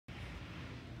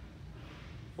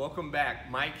Welcome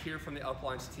back. Mike here from the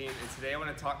UpLaunch team, and today I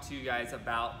want to talk to you guys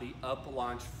about the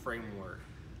UpLaunch Framework.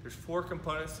 There's 4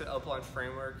 components to the UpLaunch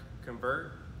Framework: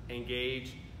 convert,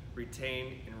 engage,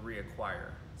 retain, and reacquire.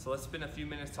 So let's spend a few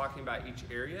minutes talking about each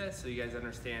area so you guys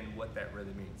understand what that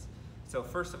really means. So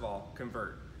first of all,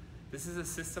 convert. This is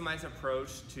a systemized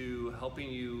approach to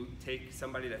helping you take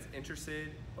somebody that's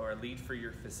interested or a lead for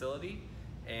your facility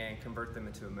and convert them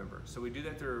into a member. So we do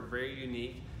that through a very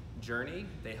unique journey.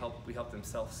 We help them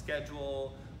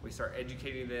self-schedule. We start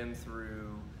educating them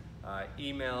through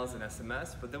emails and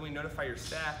SMS, but then we notify your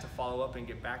staff to follow up and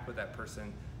get back with that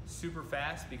person super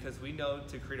fast, because we know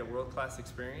to create a world-class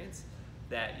experience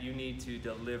that you need to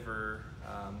deliver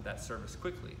that service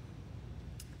quickly.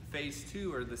 Phase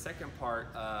 2, or the second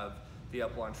part of the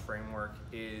UpLaunch Framework,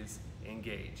 is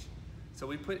engage. So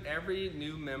we put every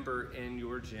new member in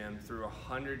your gym through a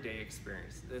 100-day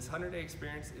experience. This 100-day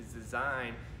experience is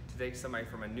designed to take somebody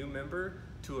from a new member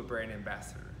to a brand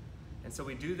ambassador. And so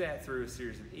we do that through a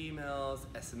series of emails,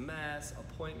 SMS,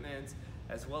 appointments,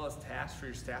 as well as tasks for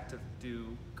your staff to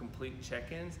do complete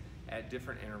check-ins at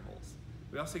different intervals.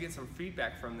 We also get some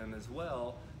feedback from them as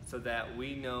well, so that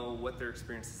we know what their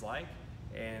experience is like,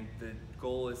 and the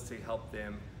goal is to help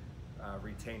them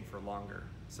retain for longer.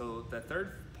 So the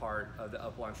third part of the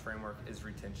UpLaunch Framework is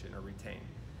retention, or retain.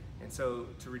 And so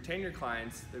to retain your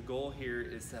clients, the goal here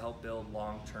is to help build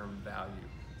long-term value.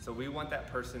 So we want that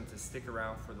person to stick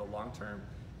around for the long term.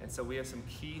 And so we have some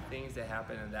key things that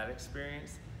happen in that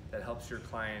experience that helps your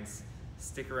clients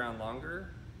stick around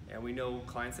longer. And we know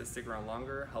clients that stick around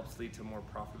longer helps lead to a more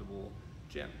profitable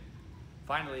gym.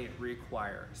 Finally,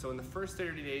 reacquire. So in the first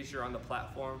 30 days you're on the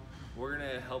platform, we're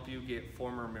gonna help you get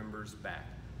former members back.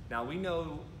 Now we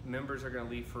know members are gonna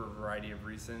leave for a variety of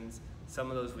reasons. Some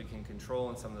of those we can control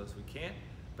and some of those we can't,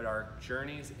 but our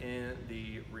journeys in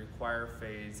the reacquire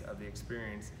phase of the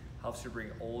experience helps you bring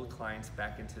old clients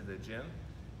back into the gym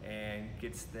and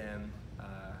gets them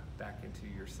back into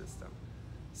your system.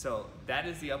 So that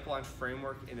is the UpLaunch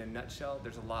Framework in a nutshell.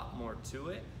 There's a lot more to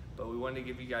it, but we wanted to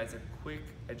give you guys a quick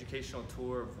educational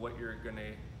tour of what you're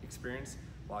gonna experience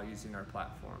while using our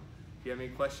platform. If you have any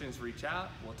questions, reach out.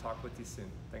 We'll talk with you soon.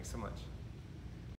 Thanks so much.